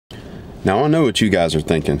Now I know what you guys are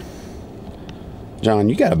thinking. John,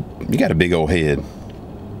 you got a big old head.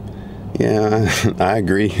 Yeah, I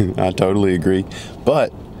agree. I totally agree.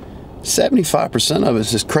 But 75% of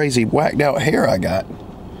it's this crazy whacked out hair I got.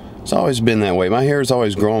 It's always been that way. My hair has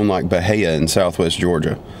always grown like Bahia in Southwest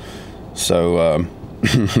Georgia. So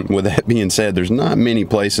with that being said, there's not many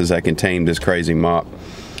places that can tame this crazy mop.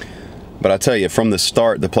 But I tell you, from the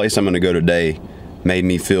start, the place I'm going to go today made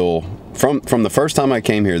me feel, from the first time I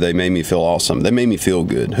came here, they made me feel awesome. They made me feel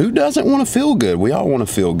good. Who doesn't want to feel good? We all want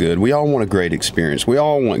to feel good. We all want a great experience. We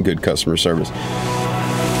all want good customer service.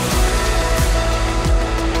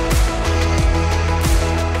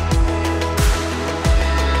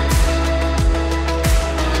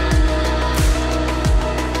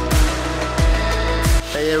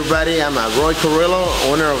 Hey everybody, I'm Roy Carrillo,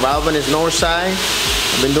 owner of Albany's Northside.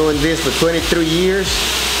 I've been doing this for 23 years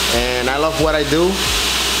and I love what I do.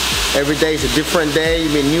 Every day is a different day. You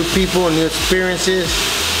meet new people, new experiences,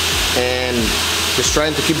 and just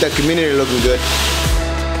trying to keep that community looking good.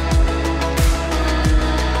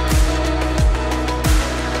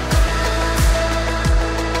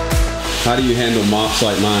 How do you handle mops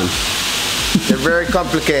like mine? They're very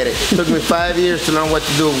complicated. It took me 5 years to learn what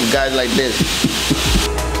to do with guys like this.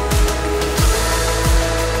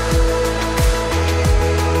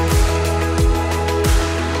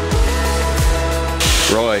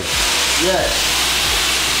 Roy. Yes.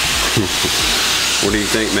 What do you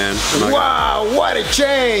think, man? Wow, what a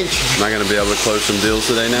change. Am I going to be able to close some deals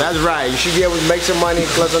today now? That's right. You should be able to make some money and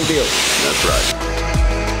close some deals. That's right.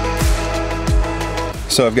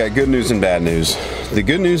 So I've got good news and bad news. The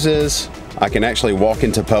good news is I can actually walk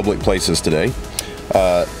into public places today.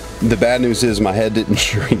 The bad news is my head didn't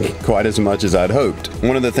shrink quite as much as I'd hoped.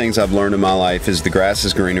 One of the things I've learned in my life is the grass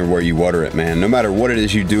is greener where you water it, man. No matter what it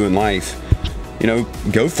is you do in life, you know,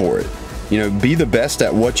 go for it. You know, be the best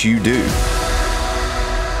at what you do.